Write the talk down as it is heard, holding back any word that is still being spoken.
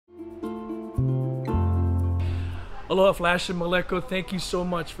Aloha Flash and Maleko, thank you so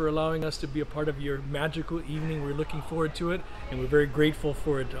much for allowing us to be a part of your magical evening. We're looking forward to it, and we're very grateful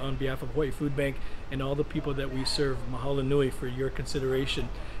for it on behalf of Hawaii Foodbank and all the people that we serve. Mahalo nui for your consideration.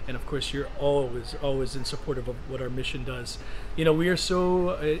 And of course, you're always in support of what our mission does. You know, we are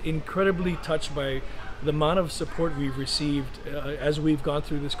so incredibly touched by the amount of support we've received as we've gone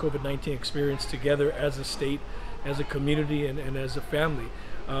through this COVID-19 experience together as a state, as a community, and as a family.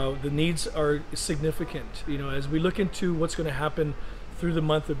 The needs are significant. You know, as we look into what's going to happen through the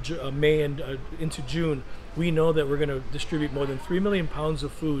month of May and into June, we know that we're going to distribute more than 3 million pounds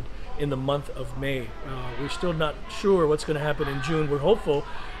of food in the month of May. We're still not sure what's going to happen in June. We're hopeful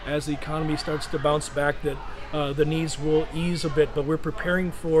as the economy starts to bounce back that the needs will ease a bit, but we're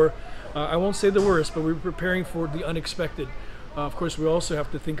preparing for, I won't say the worst, but we're preparing for the unexpected. Of course, we also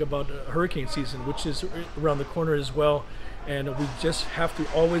have to think about hurricane season, which is around the corner as well. And we just have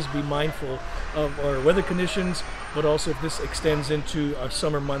to always be mindful of our weather conditions, but also if this extends into our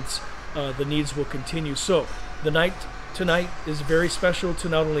summer months, the needs will continue. So the night tonight is very special to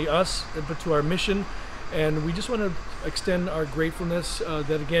not only us, but to our mission. And we just want to extend our gratefulness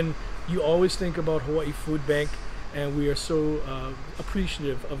that, again, you always think about Hawaii Foodbank, and we are so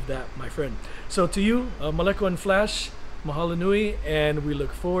appreciative of that, my friend. So to you, Maleko and Flash, mahalo nui, and we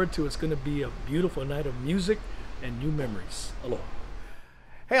look forward to it's going to be a beautiful night of music and new memories. Aloha.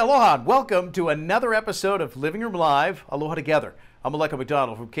 Hey, aloha, and welcome to another episode of Living Room Live, Aloha Together. I'm Maleko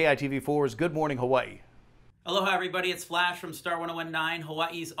McDonnell from KITV4's Good Morning Hawaii. Aloha, everybody. It's Flash from Star 1019,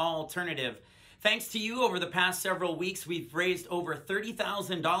 Hawaii's Alternative. Thanks to you, over the past several weeks, we've raised over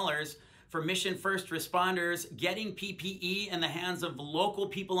 $30,000 for mission first responders, getting PPE in the hands of local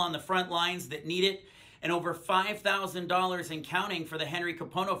people on the front lines that need it, and over $5,000 and counting for the Henry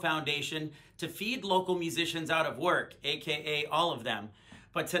Pono Foundation to feed local musicians out of work, aka all of them.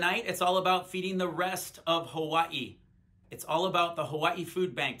 But tonight, it's all about feeding the rest of Hawaii. It's all about the Hawaii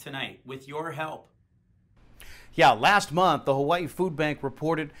Foodbank tonight, with your help. Yeah, last month, the Hawaii Foodbank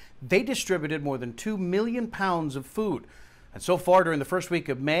reported they distributed more than 2 million pounds of food. And so far, during the first week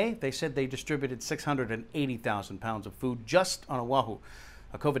of May, they said they distributed 680,000 pounds of food just on Oahu.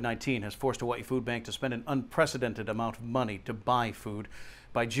 COVID-19 has forced Hawaii Foodbank to spend an unprecedented amount of money to buy food.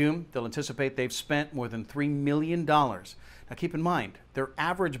 By June, they'll anticipate they've spent more than $3 million. Now keep in mind, their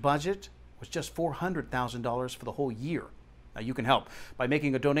average budget was just $400,000 for the whole year. Now you can help by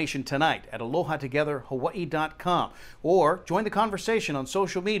making a donation tonight at alohattogetherhawaii.com or join the conversation on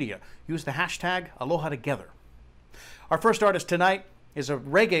social media. Use the hashtag Aloha Together. Our first artist tonight is a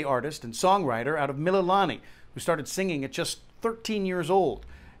reggae artist and songwriter out of Mililani who started singing at just 13 years old.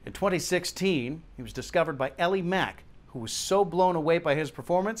 In 2016, he was discovered by Ellie Mack, who was so blown away by his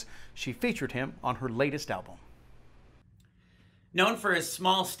performance, she featured him on her latest album. Known for his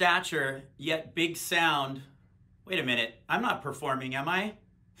small stature, yet big sound. Wait a minute, I'm not performing, am I?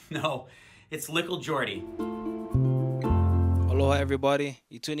 No, it's Likkle Jordie. Aloha, everybody.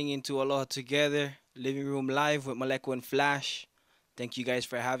 You're tuning into Aloha Together, Living Room Live with Maleko and Flash. Thank you guys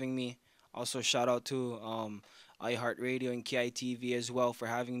for having me. Also, shout out to iHeartRadio and KITV as well for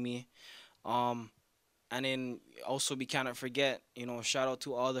having me. And then also we cannot forget, you know, shout out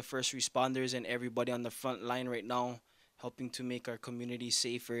to all the first responders and everybody on the front line right now, helping to make our community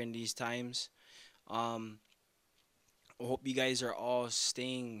safer in these times. I hope you guys are all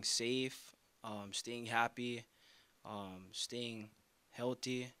staying safe, staying happy, staying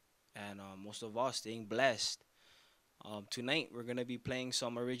healthy, and most of all, staying blessed. Tonight, we're going to be playing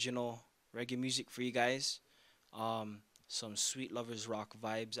some original reggae music for you guys. Some sweet lovers rock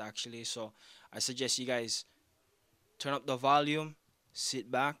vibes, actually. So I suggest you guys turn up the volume,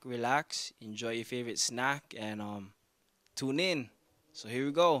 sit back, relax, enjoy your favorite snack, and tune in. So here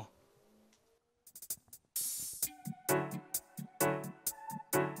we go.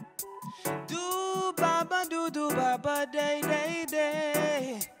 Do baba do baba day day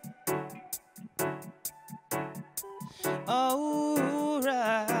day. Alright,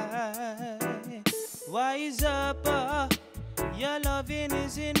 wise up, your loving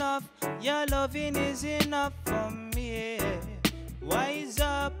is enough, your loving is enough for me. Wise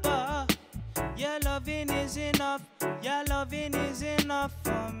up, your loving is enough, your loving is enough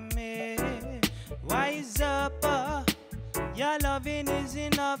for me. Wise up, your loving is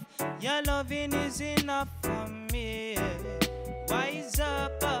enough, your loving is enough for me. Wise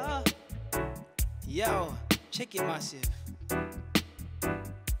up, yo, check it massive.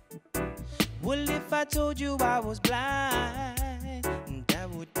 Well, if I told you I was blind, that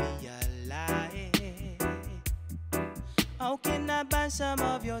would be a lie. How can I buy some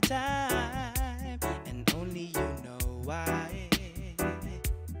of your time, and only you know why?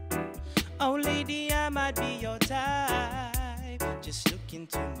 Oh, lady, I might be your type. Just look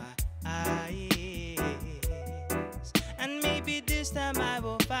into my eyes, and maybe this time I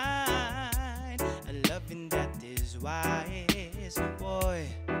will find a loving that is wise. Boy,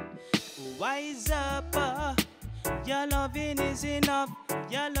 wise up, your loving is enough.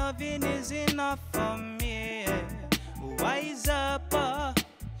 Your loving is enough for me. Wise up,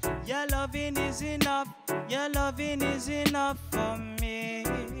 your loving is enough. Your loving is enough for me.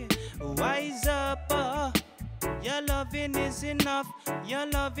 Wise up, your loving is enough. Your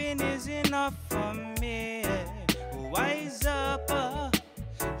loving is enough for me. Wise up,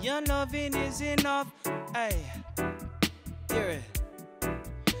 your loving is enough. Hey, hear it.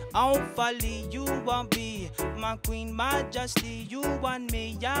 I'll folly, you want me, my queen majesty. You want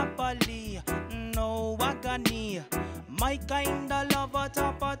me, ya folly. No agony. My kind of lover,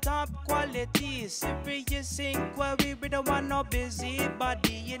 top quality. Serious inquiry, we don't want no busy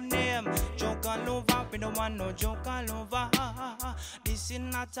body in them. Joke all over, we don't want no joke all over. This is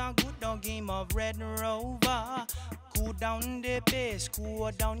not a good dog game of Red Rover. Cool down the pace, cool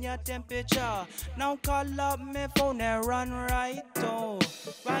down your temperature. Now call up my phone and run right on.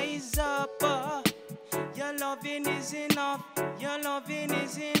 Rise up, your loving is enough. Your loving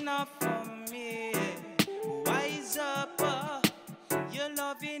is enough for me. Wise up, your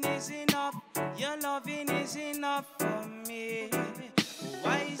loving is enough. Your loving is enough for me.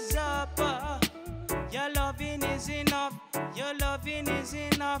 Wise up, your loving is enough. Your loving is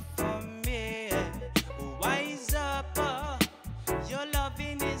enough for me. Wise up, your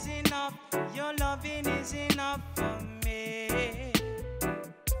loving is enough. Your loving is enough for me.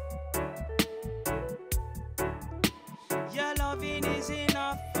 Your loving is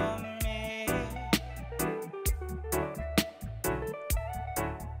enough for me.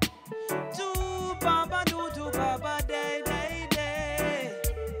 Do baba do baba day day day.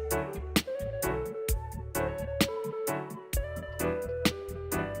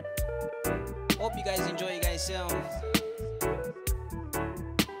 Hope you guys enjoy your guys' selves.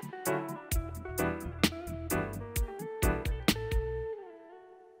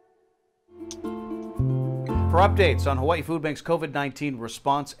 For updates on Hawaii Foodbank's COVID-19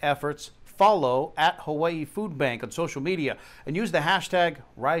 response efforts, follow at Hawaii Foodbank on social media and use the hashtag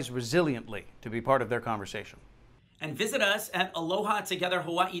RiseResiliently to be part of their conversation. And visit us at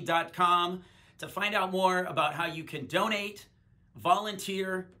AlohaTogetherHawaii.com to find out more about how you can donate,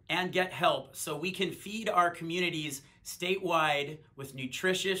 volunteer, and get help so we can feed our communities statewide with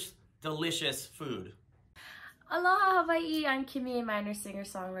nutritious, delicious food. Aloha Hawaii, I'm Kimmy, a minor singer,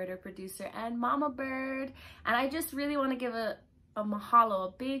 songwriter, producer, and mama bird. And I just really want to give a mahalo,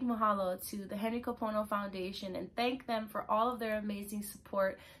 a big mahalo to the Pono Foundation and thank them for all of their amazing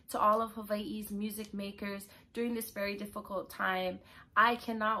support to all of Hawaii's music makers during this very difficult time. I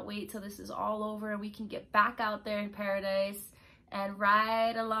cannot wait till this is all over and we can get back out there in paradise and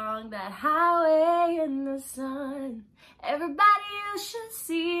ride along that highway in the sun. Everybody, you should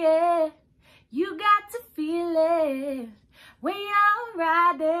see it. You got to feel it when you're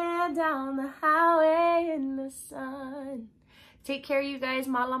riding down the highway in the sun. Take care, you guys.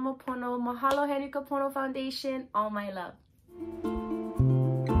 Malama Pono, Mahalo Pono Foundation. All my love.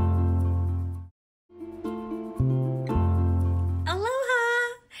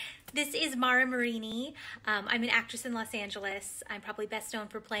 This is Mara Marini. I'm an actress in Los Angeles. I'm probably best known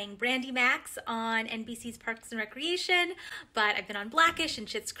for playing Brandy Max on NBC's Parks and Recreation, but I've been on Blackish and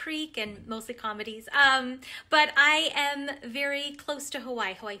Schitt's Creek and mostly comedies. But I am very close to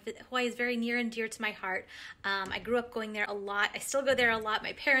Hawaii. Hawaii is very near and dear to my heart. I grew up going there a lot. I still go there a lot.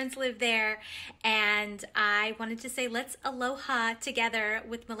 My parents live there. And I wanted to say, let's aloha together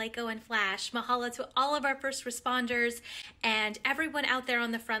with Maleko and Flash. Mahalo to all of our first responders and everyone out there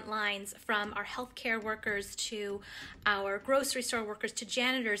on the front line. From our healthcare workers to our grocery store workers to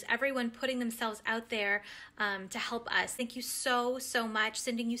janitors, everyone putting themselves out there to help us. Thank you so, so much.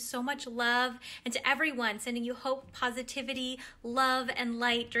 Sending you so much love, and to everyone, sending you hope, positivity, love, and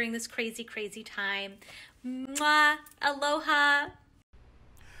light during this crazy, crazy time. Mwah! Aloha!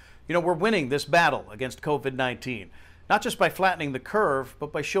 You know, we're winning this battle against COVID-19, not just by flattening the curve,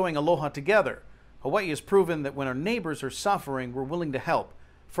 but by showing aloha together. Hawaii has proven that when our neighbors are suffering, we're willing to help.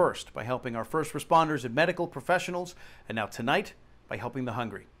 First, by helping our first responders and medical professionals, and now tonight, by helping the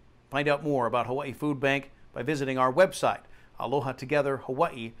hungry. Find out more about Hawaii Foodbank by visiting our website,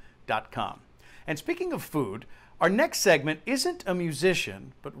 alohatogetherhawaii.com. And speaking of food, our next segment isn't a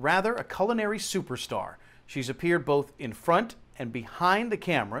musician, but rather a culinary superstar. She's appeared both in front and behind the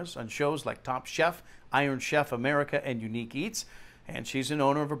cameras on shows like Top Chef, Iron Chef America, and Unique Eats. And she's an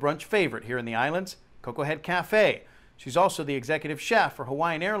owner of a brunch favorite here in the islands, Cocoa Head Cafe. She's also the executive chef for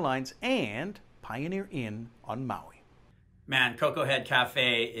Hawaiian Airlines and Pioneer Inn on Maui. Man, Cocoa Head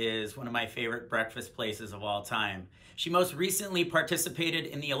Cafe is one of my favorite breakfast places of all time. She most recently participated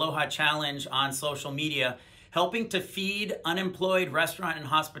in the Aloha Challenge on social media, helping to feed unemployed restaurant and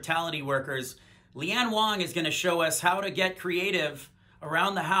hospitality workers. Lee Anne Wong is going to show us how to get creative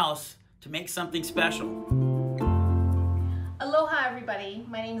around the house to make something special. Aloha everybody,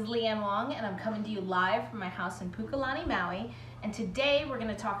 my name is Lee Anne Wong and I'm coming to you live from my house in Pukalani, Maui, and today we're going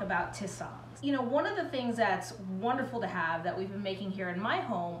to talk about tisans. You know, one of the things that's wonderful to have that we've been making here in my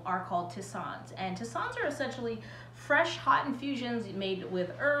home are called tisans, and tisans are essentially fresh hot infusions made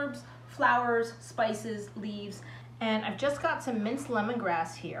with herbs, flowers, spices, leaves, and I've just got some minced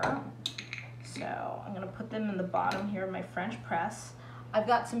lemongrass here, so I'm going to put them in the bottom here of my French press. I've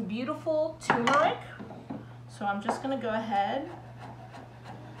got some beautiful turmeric, so I'm just going to go ahead,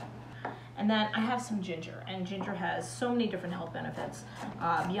 and then I have some ginger, and ginger has so many different health benefits,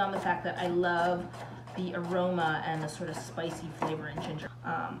 beyond the fact that I love the aroma and the sort of spicy flavor in ginger.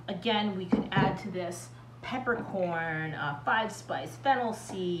 Again, we could add to this peppercorn, 5-spice, fennel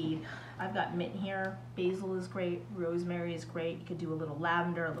seed. I've got mint here, basil is great, rosemary is great. You could do a little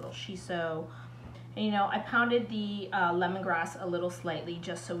lavender, a little shiso. And, you know, I pounded the lemongrass a little slightly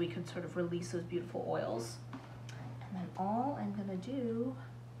just so we could sort of release those beautiful oils. And then all I'm gonna do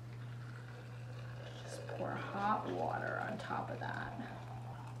is just pour hot water on top of that.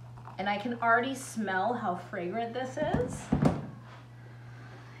 And I can already smell how fragrant this is.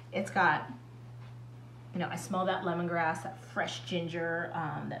 It's got, you know, I smell that lemongrass, that fresh ginger,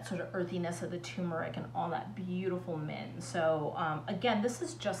 that sort of earthiness of the turmeric and all that beautiful mint. So again, this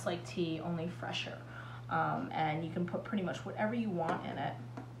is just like tea, only fresher. And you can put pretty much whatever you want in it.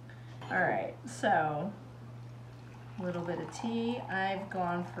 All right, so a little bit of tea. I've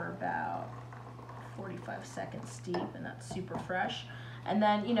gone for about 45 seconds steep, and that's super fresh. And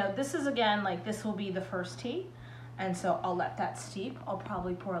then, you know, this is again, like this will be the first tea. And so I'll let that steep. I'll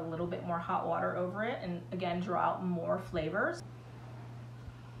probably pour a little bit more hot water over it and again, draw out more flavors.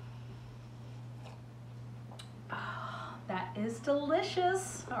 Oh, that is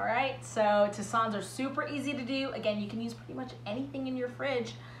delicious. All right, so tisans are super easy to do. Again, you can use pretty much anything in your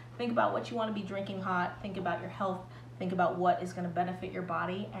fridge. Think about what you want to be drinking hot. Think about your health. Think about what is going to benefit your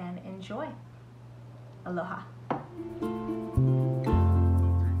body, and enjoy. Aloha.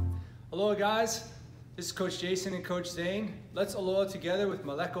 Aloha guys. This is Coach Jason and Coach Zane. Let's aloha together with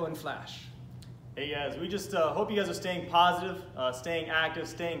Maleko and Flash. Hey guys, we just hope you guys are staying positive, staying active,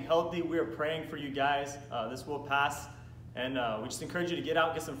 staying healthy. We are praying for you guys. This will pass, and we just encourage you to get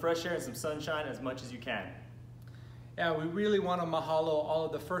out, get some fresh air and some sunshine as much as you can. Yeah, we really want to mahalo all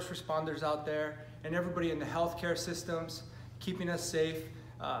of the first responders out there and everybody in the healthcare systems, keeping us safe.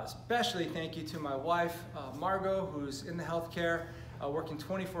 Especially thank you to my wife, Margot, who's in the healthcare, working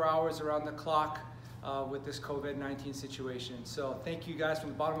 24 hours around the clock. With this COVID-19 situation. So thank you guys from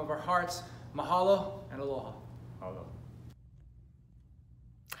the bottom of our hearts. Mahalo and aloha. Aloha.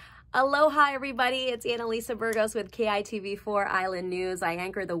 Aloha everybody, it's Annalisa Burgos with KITV4 Island News. I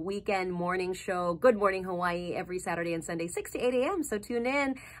anchor the weekend morning show, Good Morning Hawaii, every Saturday and Sunday, 6 to 8 a.m. So tune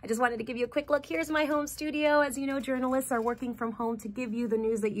in. I just wanted to give you a quick look. Here's my home studio. As you know, journalists are working from home to give you the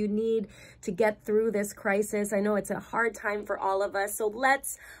news that you need to get through this crisis. I know it's a hard time for all of us. So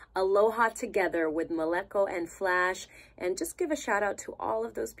let's aloha together with Maleko and Flash, and just give a shout out to all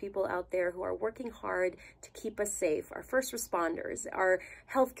of those people out there who are working hard to keep us safe, our first responders, our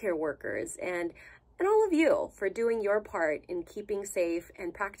healthcare workers, and all of you for doing your part in keeping safe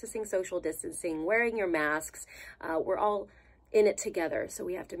and practicing social distancing, wearing your masks. We're all in it together, so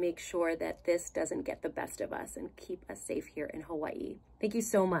we have to make sure that this doesn't get the best of us and keep us safe here in Hawaii. Thank you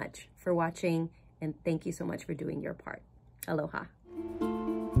so much for watching, and thank you so much for doing your part. Aloha.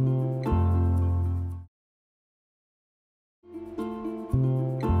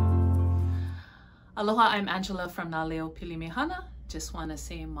 Aloha, I'm Angela from Naleo Pilimehana. Just want to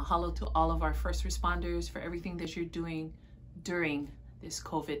say mahalo to all of our first responders for everything that you're doing during this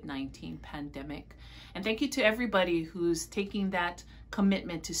COVID-19 pandemic. And thank you to everybody who's taking that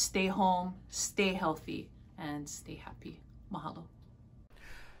commitment to stay home, stay healthy, and stay happy. Mahalo.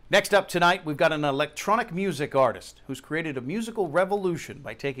 Next up tonight, we've got an electronic music artist who's created a musical revolution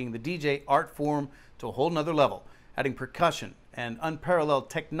by taking the DJ art form to a whole nother level, adding percussion and unparalleled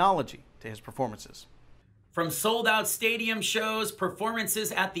technology to his performances. From sold-out stadium shows,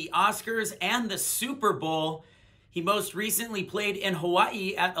 performances at the Oscars, and the Super Bowl, he most recently played in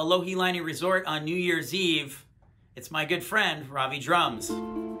Hawaii at Aloha Laini Resort on New Year's Eve. It's my good friend, Ravi Drums.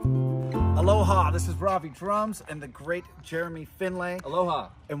 Aloha, this is Ravi Drums and the great Jeremy Finlay. Aloha.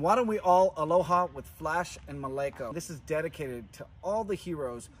 And why don't we all aloha with Flash and Maleko? This is dedicated to all the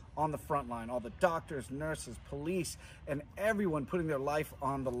heroes on the front line, all the doctors, nurses, police, and everyone putting their life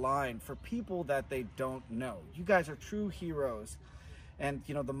on the line for people that they don't know. You guys are true heroes. And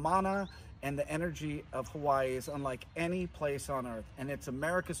you know, the mana and the energy of Hawaii is unlike any place on earth. And it's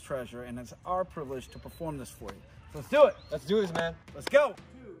America's treasure, and it's our privilege to perform this for you. So let's do it. Let's do this, man. Let's go.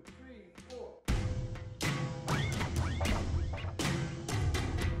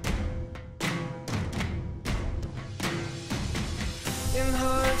 In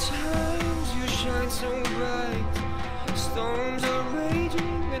hard times you shine so bright. Storms are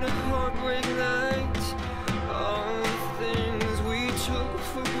raging in a heartbreak night. All the things we took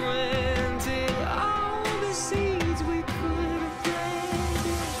for granted, all the seeds we could have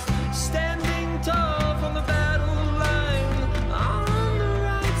planted. Standing tall from the battle line, on the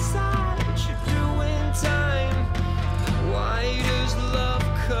right side, what you do in time. Why does love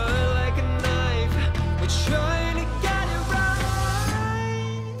cut like a knife? We're trying to get it right.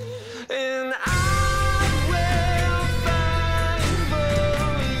 And I will fight for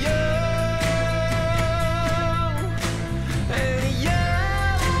you, and you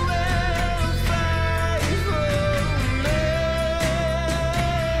will fight for me.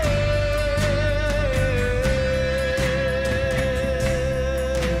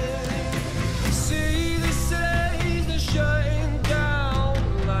 See the cities are shutting down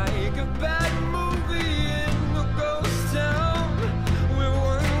like a bad movie in a ghost town. We're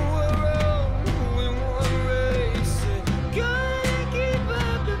one world, we're one race. Gotta keep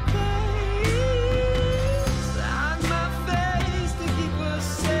up the pace. Hide my face to keep us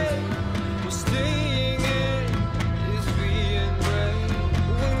safe. We're staying in is being brave.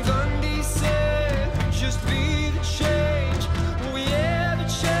 When Gandhi said, just be the change, will we ever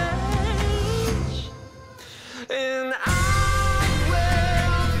change? And I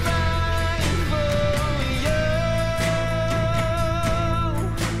will fight for you,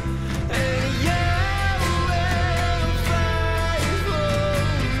 and you will fight for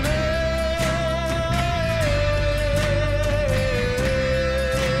me.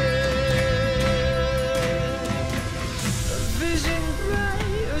 A vision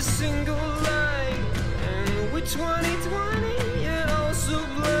bright, a single light, and with 2020 and also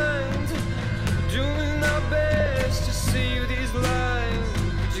blind. Doing our best to save these lives,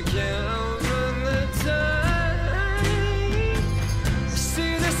 but you can't outrun the time.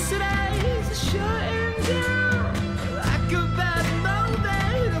 See the cities are shutting down like a bad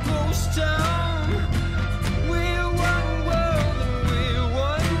movie in a ghost town. We're one world and we're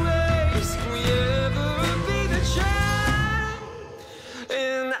one race. Can we ever be the change?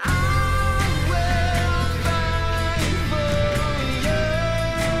 And I will fight for you,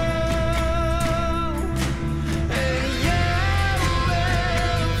 and you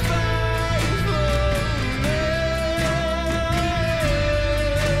will fight for me.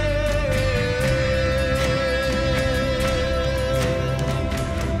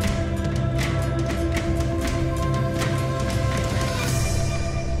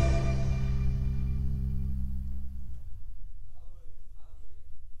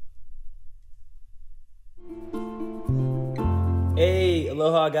 Hey,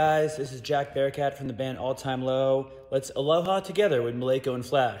 aloha guys, this is Jack Bearcat from the band All Time Low. Let's aloha together with Maleko and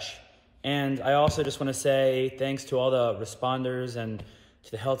Flash. And I also just want to say thanks to all the responders and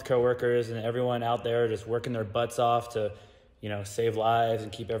to the healthcare workers and everyone out there just working their butts off to, you know, save lives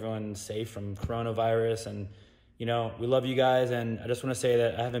and keep everyone safe from coronavirus. And, you know, we love you guys. And I just want to say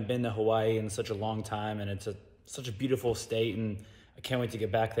that I haven't been to Hawaii in such a long time, and it's such a beautiful state, and I can't wait to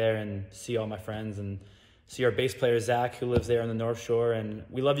get back there and see all my friends and see our bass player, Zach, who lives there on the North Shore. And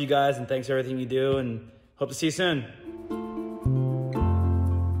we love you guys, and thanks for everything you do, and hope to see you soon.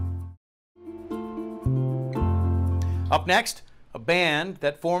 Up next, a band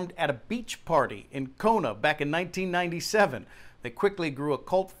that formed at a beach party in Kona back in 1997. They quickly grew a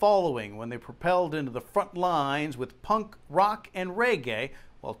cult following when they propelled into the front lines with punk, rock, and reggae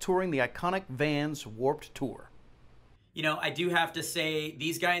while touring the iconic Vans Warped Tour. You know, I do have to say,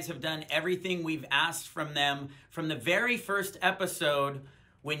 these guys have done everything we've asked from them from the very first episode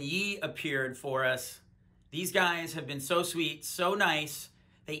when Yi appeared for us. These guys have been so sweet, so nice.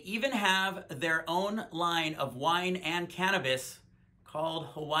 They even have their own line of wine and cannabis called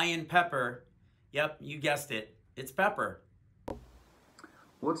Hawaiian Pepper. Yep, you guessed it. It's pepper.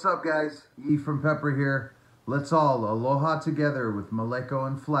 What's up, guys? Yi from Pepper here. Let's all aloha together with Maleko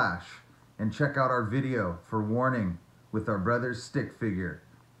and Flash, and check out our video for Warning with our brother's stick figure.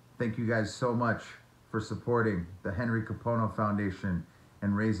 Thank you guys so much for supporting the Henry Pono Foundation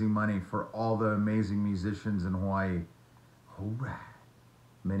and raising money for all the amazing musicians in Hawaii. All right.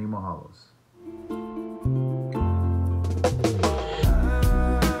 Many mahalos.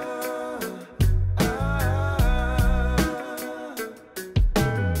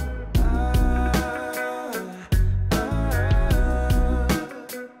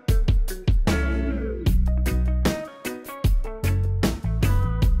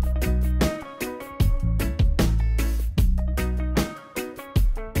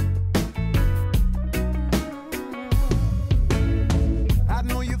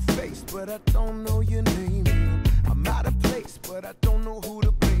 But I don't know your name. I'm out of place, but I don't know who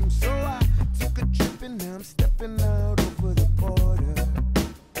to blame. So I took a trip and now I'm stepping out over the border.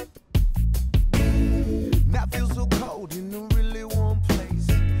 Now I feel so cold in a really warm place.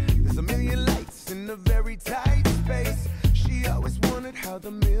 There's a million lights in a very tight space. She always wondered how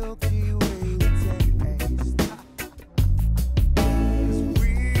the Milky Way would taste.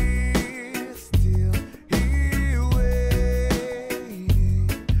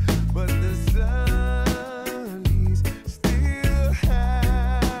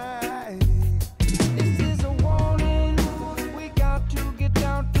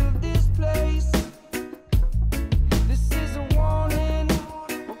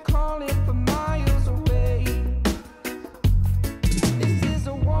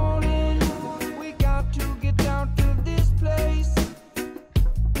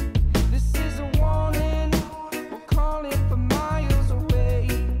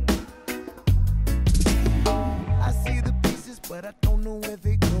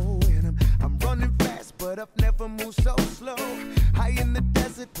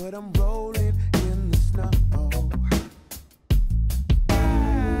 But I'm rolling in the snow.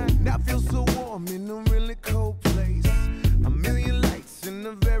 Now I feel so warm in a really cold place. A million lights in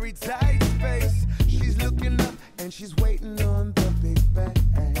a very tight space. She's looking up and she's waiting on the big bang.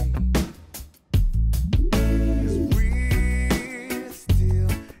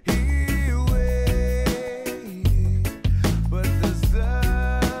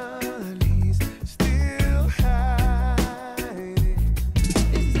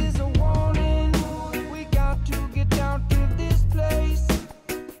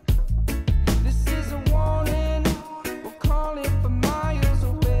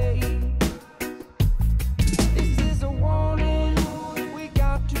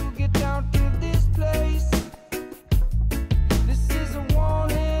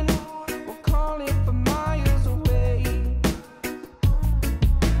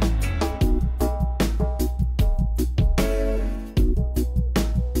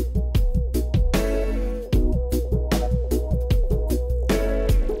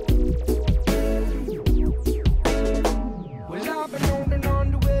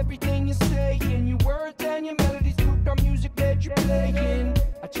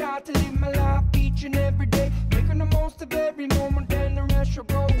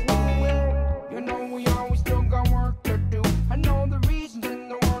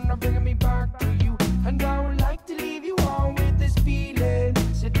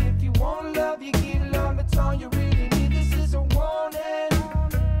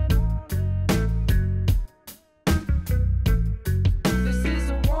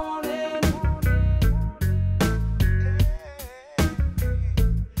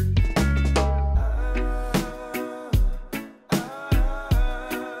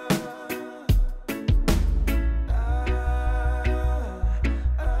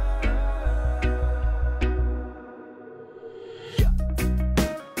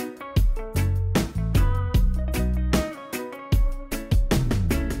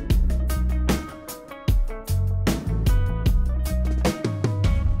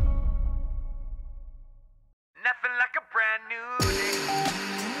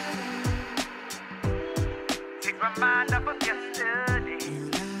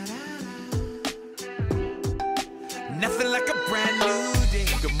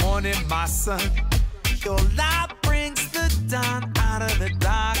 Son, your light brings the dawn out of the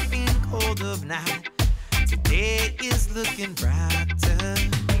dark and cold of night. Today is looking brighter.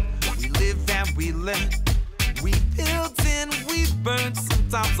 We live and we learn. We build and we burn.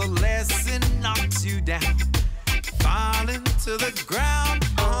 Sometimes a lesson knocks you down. Falling to the ground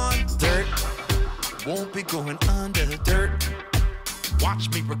on dirt. Won't be going under dirt.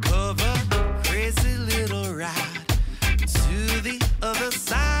 Watch me recover. Crazy little ride to the other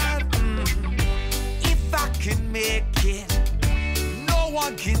side. If I can make it, no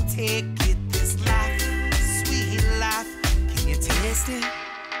one can take it. This life, sweet life, can you taste it?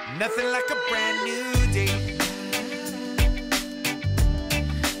 Nothing like a brand new day.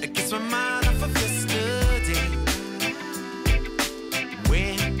 It gets my mind off of yesterday.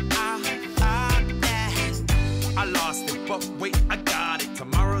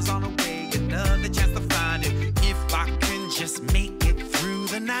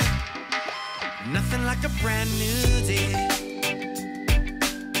 Nothing like a brand new day.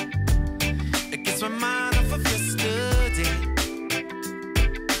 It gets my mind off of yesterday.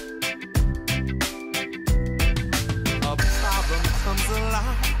 A problem comes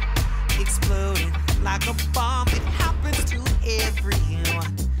along, exploding like a bomb. It happens to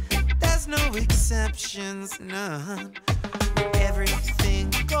everyone. There's no exceptions, none. When everything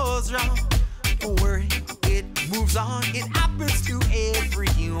goes wrong, don't worry, it moves on. It happens to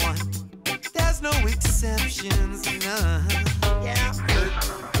everyone. There's no exceptions, none. Yeah, hurt.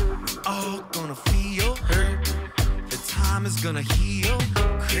 All gonna feel hurt. The time is gonna heal.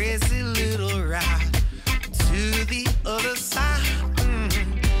 Crazy little ride to the other side.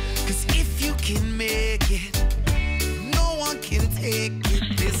 Cause if you can make it, no one can take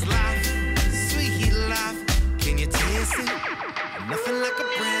it. This life, sweet life, can you taste it? Nothing like a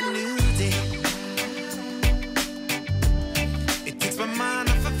brand new day. It takes my mind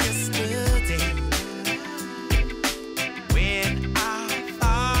off of yesterday. When I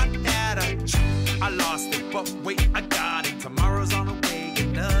thought that I lost it, but wait, I got it. Tomorrow's on the way,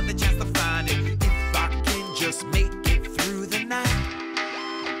 another chance to find it. If I can just make it through the night.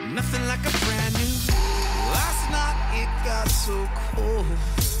 Nothing like a brand new. Last night it got so cold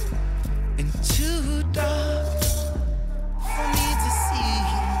and too dark for me to see.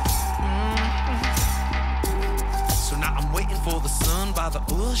 So now I'm waiting for the sun by the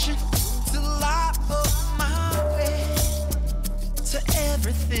ocean to light up my way to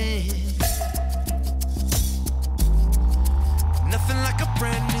everything. Nothing like a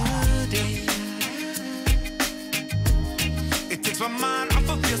brand new day. It takes my mind off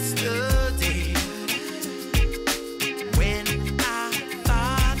of yesterday. When I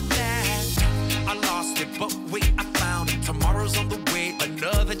thought that I lost it, but wait, I found it. Tomorrow's on the way,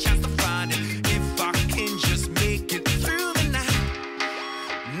 another chance to find it. If I can just make it through the night.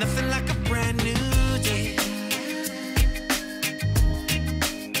 Nothing like a brand new day.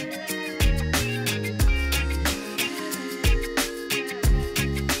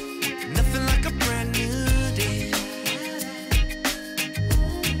 Nothing like a brand new day.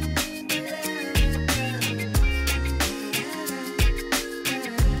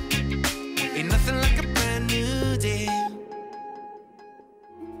 Ain't nothing like a brand new day.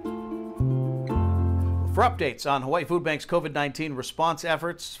 For updates on Hawaii Foodbank's COVID-19 response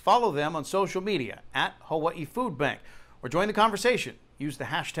efforts, follow them on social media at Hawaii Foodbank or join the conversation. Use the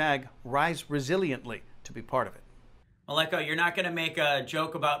hashtag #RiseResiliently to be part of it. Maleko, you're not going to make a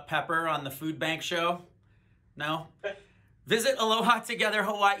joke about pepper on the Food Bank show? No? Visit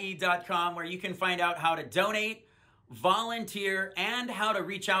AlohaTogetherHawaii.com where you can find out how to donate, volunteer, and how to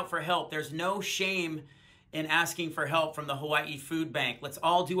reach out for help. There's no shame in asking for help from the Hawaii Food Bank. Let's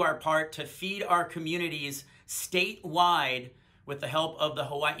all do our part to feed our communities statewide with the help of the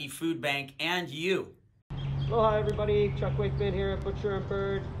Hawaii Food Bank and you. Aloha everybody, Chuck Wakeman here at Butcher and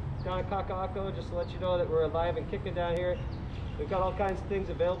Bird down at Kaka'ako. Just to let you know that we're alive and kicking down here. We've got all kinds of things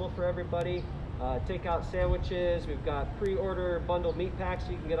available for everybody. Takeout sandwiches, we've got pre-order bundle meat packs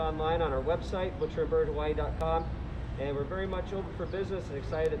you can get online on our website, butcherandbirdhawaii.com. And we're very much open for business and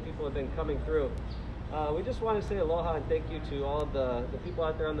excited that people have been coming through. We just want to say aloha and thank you to all of the people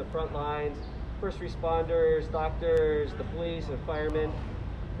out there on the front lines, first responders, doctors, the police and firemen.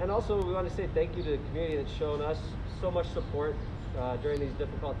 And also we want to say thank you to the community that's shown us so much support during these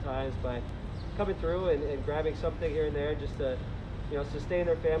difficult times by coming through and grabbing something here and there just to sustain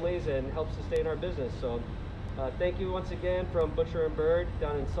their families and help sustain our business. So thank you once again from Butcher and Bird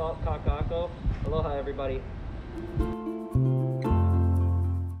down in Salt, Kaka'ako. Aloha everybody.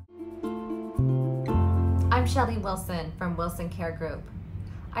 I'm Shelly Wilson from Wilson Care Group.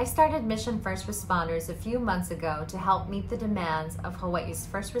 I started Mission First Responders a few months ago to help meet the demands of Hawaii's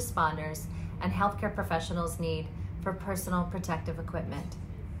first responders and healthcare professionals' need for personal protective equipment.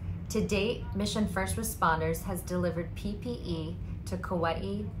 To date, Mission First Responders has delivered PPE to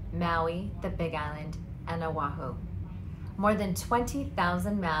Kauai, Maui, the Big Island, and Oahu. More than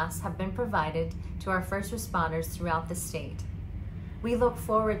 20,000 masks have been provided to our first responders throughout the state. We look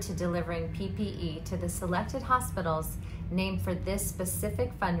forward to delivering PPE to the selected hospitals named for this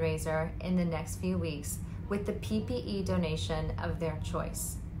specific fundraiser in the next few weeks with the PPE donation of their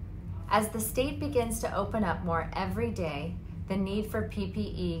choice. As the state begins to open up more every day, the need for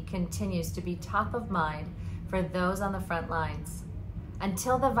PPE continues to be top of mind for those on the front lines.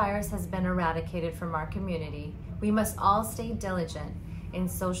 Until the virus has been eradicated from our community, we must all stay diligent in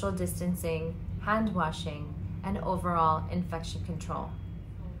social distancing, hand washing, and overall infection control.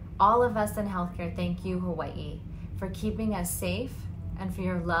 All of us in healthcare thank you, Hawaii, for keeping us safe and for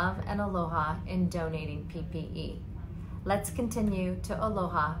your love and aloha in donating PPE. Let's continue to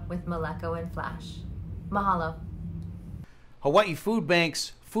Aloha with Maleko and Flash. Mahalo. Hawaii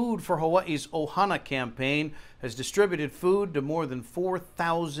Foodbank's Food for Hawaii's Ohana campaign has distributed food to more than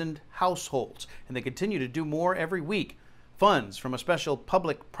 4,000 households, and they continue to do more every week. Funds from a special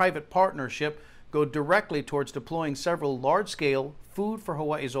public-private partnership go directly towards deploying several large-scale Food for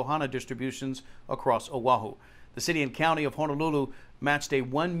Hawaii's Ohana distributions across Oahu. The city and county of Honolulu matched a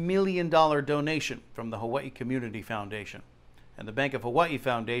 $1 million donation from the Hawaii Community Foundation. And the Bank of Hawaii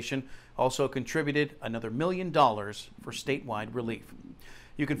Foundation also contributed another $1 million for statewide relief.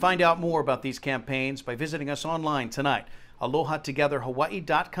 You can find out more about these campaigns by visiting us online tonight,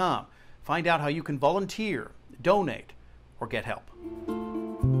 AlohaTogetherHawaii.com. Find out how you can volunteer, donate, or get help.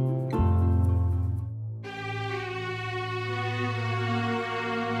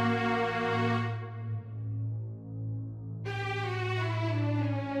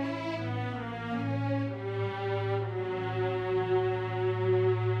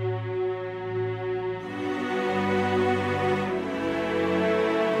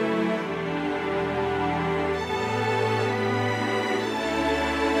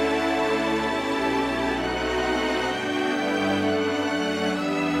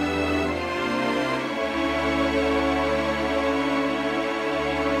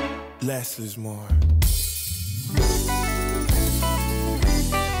 Less is more.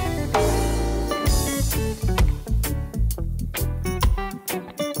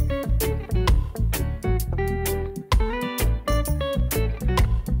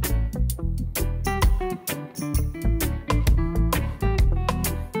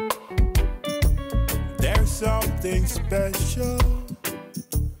 There's something special,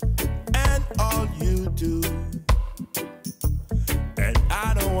 and all you do.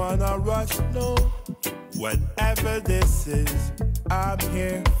 I don't wanna rush, no. Whatever this is, I'm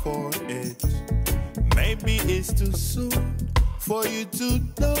here for it. Maybe it's too soon for you to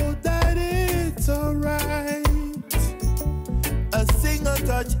know that it's alright. A single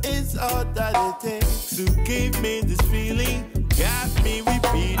touch is all that it takes to give me this feeling. Got me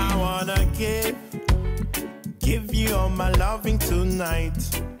repeating. I wanna give you all my loving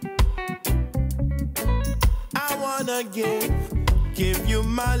tonight. I wanna give you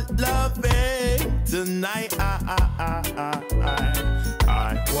my loving tonight. I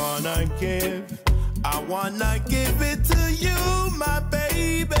wanna give it to you, my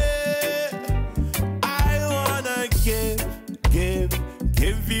baby. I wanna give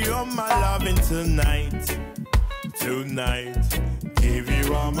you all my loving tonight. Give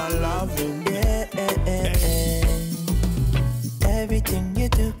you all my loving. Yeah. Everything you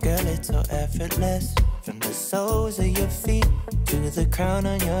do, girl, it's so effortless. From the soles of your feet to the crown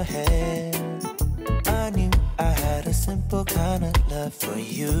on your head, I knew I had a simple kind of love for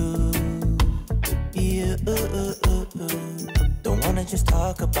you. You don't wanna just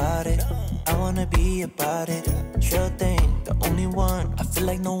talk about it, I wanna be about it. Sure thing, the only one. I feel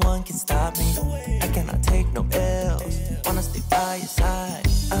like no one can stop me. I cannot take no L's. Wanna stay by your side.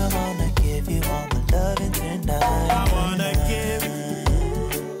 I wanna give you all my loving tonight. I wanna give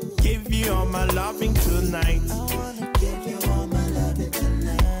you all my loving tonight. I wanna give you all my loving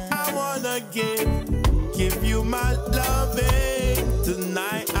tonight. I wanna give you my loving tonight.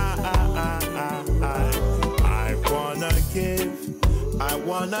 I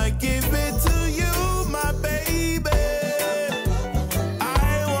wanna give it to you, my baby.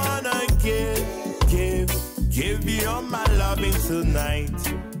 I wanna give you all my loving tonight.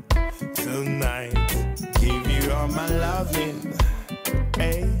 Give you all my loving.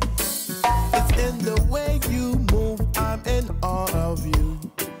 Hey. It's in the way you move, I'm in awe of you.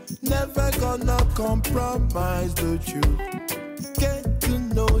 Never gonna compromise the truth. Get to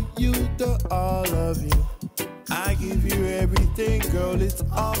know you, the all of you. I give you everything, girl, it's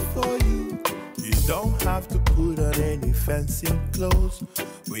all for you. You don't have to put on any fancy clothes.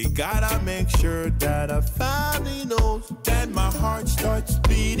 We gotta make sure that our family knows. Then my heart starts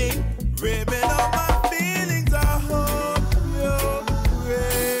beating, ripping all my feelings. I hope you're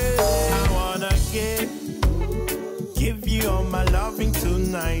ready. I wanna give you all my loving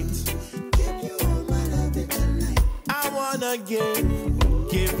tonight. I wanna give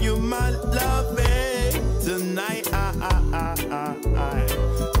you my loving tonight. I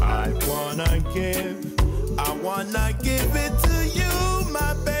wanna give it to you,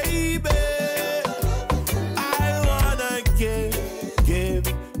 my baby. I wanna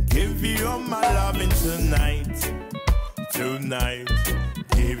give you all my loving tonight.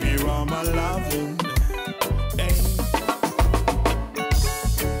 Give you all my loving. Hey.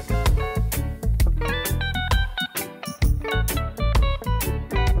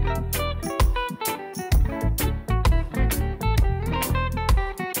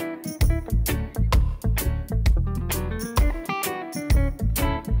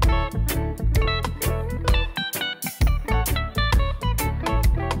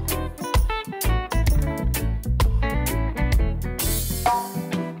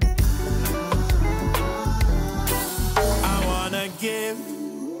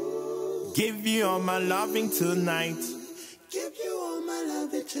 give you all my loving tonight. Give you all my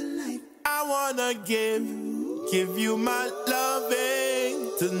loving tonight. I wanna give you my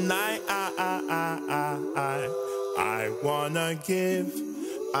loving tonight. I wanna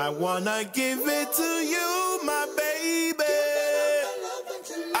give it to you, my baby.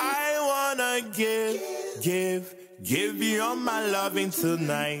 I wanna give you all my loving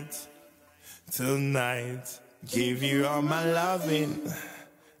tonight. Tonight, give you all my loving.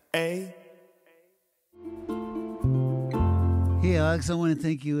 Hey. Hey Alex, I want to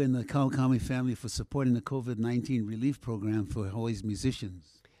thank you and the Kawakami family for supporting the COVID-19 relief program for Hawaii's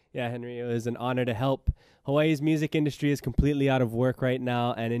musicians. Yeah, Henry, it was an honor to help. Hawaii's music industry is completely out of work right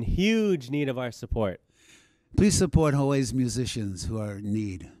now and in huge need of our support. Please support Hawaii's musicians who are in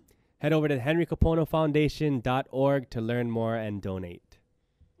need. Head over to henrykaponofoundation.org to learn more and donate.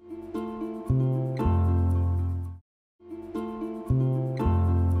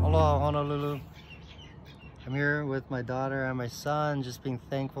 Aloha, Honolulu. I'm here with my daughter and my son, just being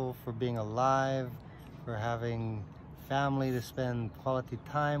thankful for being alive, for having family to spend quality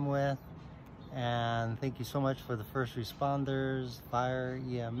time with. And thank you so much for the first responders, fire,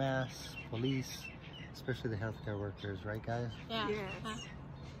 EMS, police, especially the healthcare workers, right guys? Yeah.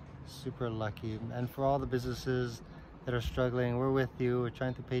 Super lucky. And for all the businesses that are struggling, we're with you. We're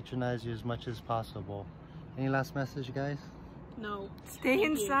trying to patronize you as much as possible. Any last message, guys? No. Stay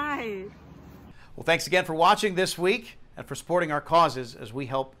inside. Well, thanks again for watching this week and for supporting our causes as we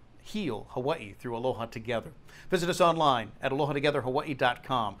help heal Hawaii through Aloha Together. Visit us online at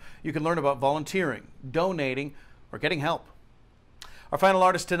alohatogetherhawaii.com. You can learn about volunteering, donating, or getting help. Our final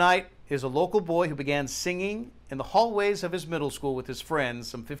artist tonight is a local boy who began singing in the hallways of his middle school with his friends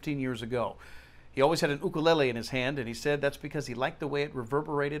some 15 years ago. He always had an ukulele in his hand, and he said that's because he liked the way it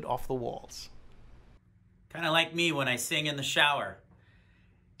reverberated off the walls. Kind of like me when I sing in the shower.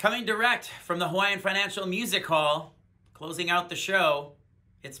 Coming direct from the Hawaiian Financial Music Hall, closing out the show,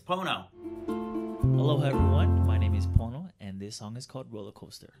 it's Pono. Aloha everyone, my name is Pono, and this song is called Roller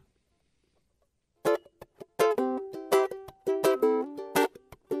Coaster.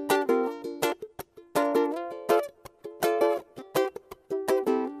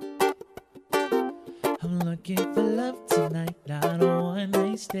 I'm looking for love tonight, not a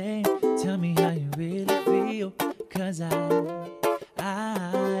one-night stand. Tell me how you really feel, 'cause I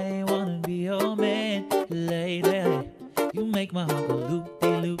wanna be your man, lady. You make my heart go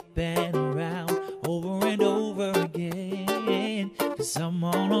loop-de-loop and around, over and over again. 'Cause I'm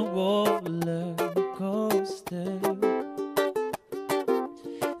on a roller coaster.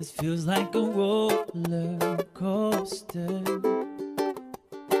 This feels like a roller coaster.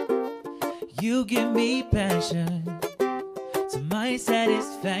 You give me passion to my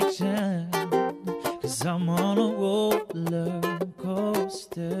satisfaction. 'Cause I'm on a roller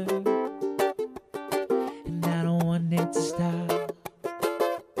coaster, and I don't want it to stop.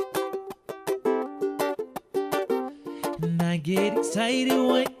 And I get excited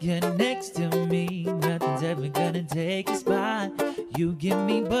when you're next to me. Nothing's ever gonna take a spot. You give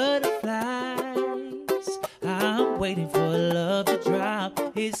me butterflies. I'm waiting for love to drop.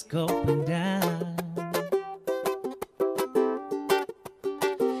 It's going down.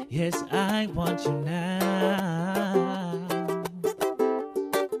 Yes, I want you now.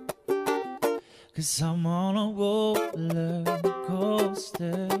 'Cause I'm on a roller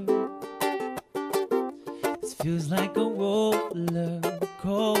coaster. This feels like a roller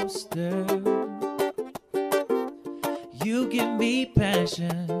coaster. You give me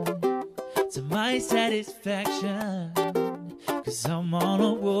passion to my satisfaction. 'Cause I'm on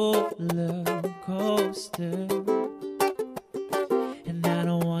a roller coaster, and I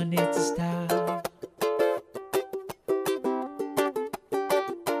don't want it to stop.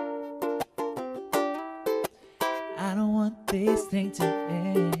 I don't want this thing to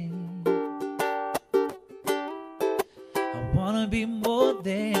end. I wanna be more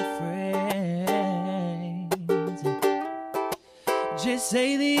than friends. Just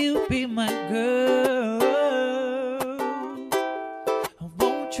say that you'll be my girl. I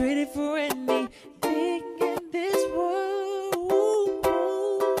won't trade it for anything in this world.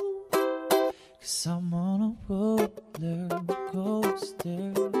 'Cause I'm on a roller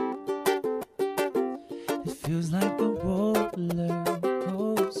coaster. It feels like a roller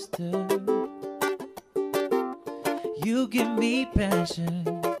coaster. You give me passion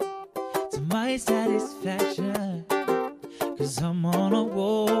to my satisfaction. 'Cause I'm on a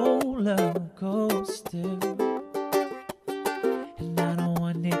roller coaster, and I don't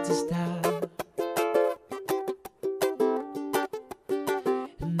want it to stop.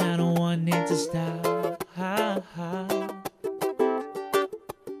 And I don't want it to stop. I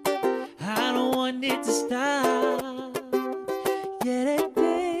it to stop. Yeah, that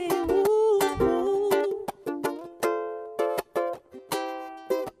day, ooh, ooh.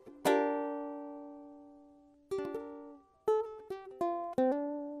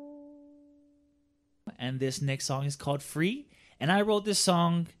 And this next song is called Free. And I wrote this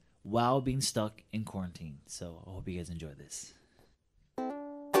song while being stuck in quarantine. So I hope you guys enjoy this.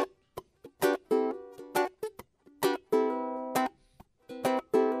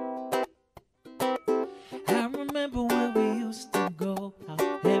 I remember when we used to go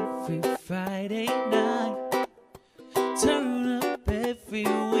out every Friday night, turn up every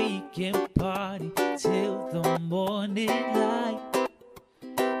weekend party till the morning light.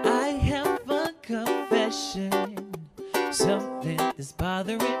 I have a confession, something that's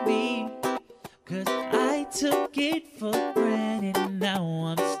bothering me, 'cause I took it for granted. Now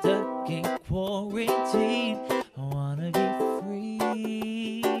I'm stuck in quarantine. I wanna be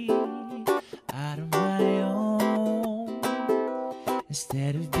free, out of my own,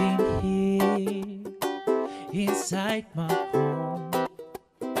 instead of being here inside my home.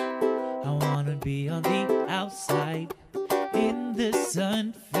 I wanna be on the outside, in the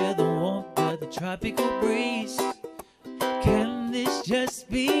sun, feel the warmth of the tropical breeze. Can this just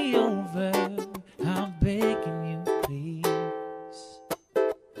be over? I'm begging you, please.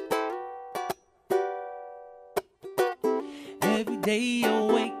 Every day I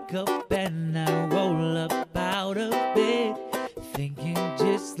wake up and I roll up out of bed, thinking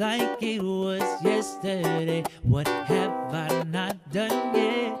just like it was yesterday. What have I not done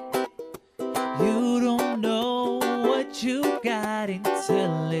yet? You don't know what you got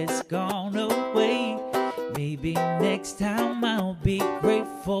until it's gone away. Maybe next time I'll be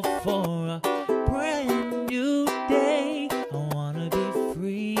grateful for a brand new day. I wanna be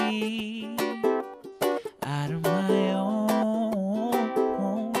free, out of my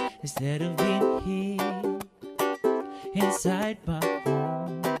own, instead of being here inside my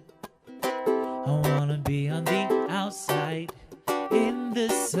home. I wanna be on the outside, in the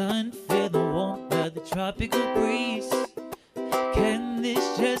sun, feel the warmth of the tropical breeze. Can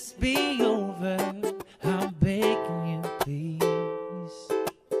this just be over? I'm begging you, please.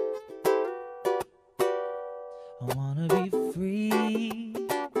 I wanna be free,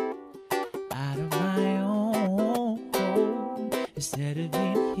 out of my own, instead of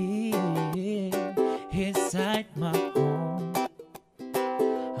being here inside my home.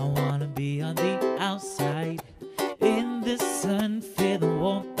 I wanna be on the outside, in the sun, feel the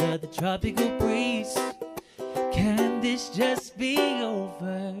warmth of the tropical breeze. Can this just be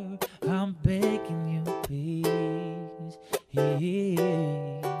over? I'm begging you, please.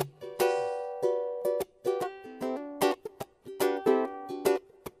 Yeah.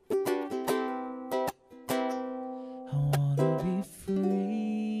 I wanna be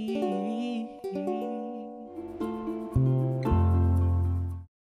free.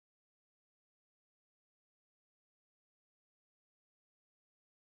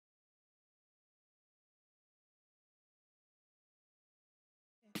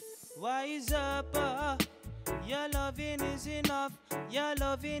 Wise up, your loving is enough. Your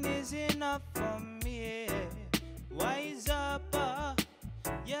loving is enough for me. Wise up,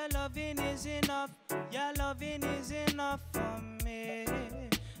 your loving is enough. Your loving is enough for me.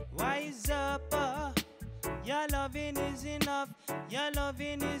 Wise up, your loving is enough. Your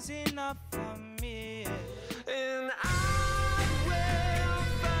loving is enough for me. And I will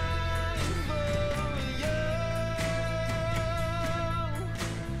fight for you,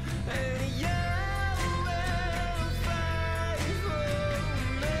 and you will fight for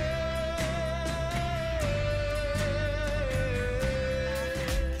me.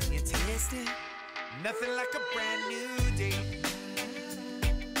 Can you taste it? Nothing like a brand new day.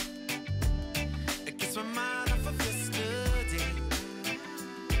 It gets my mind off of yesterday.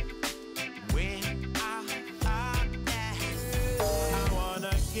 When I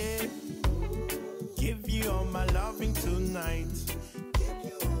wanna give you all my loving tonight.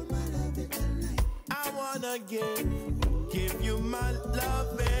 I wanna give you my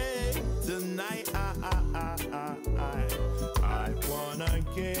loving tonight. I wanna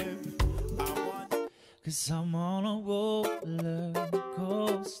give. 'Cause I'm on a roller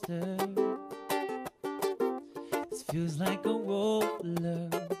coaster. This feels like a roller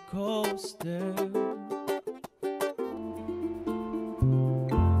coaster.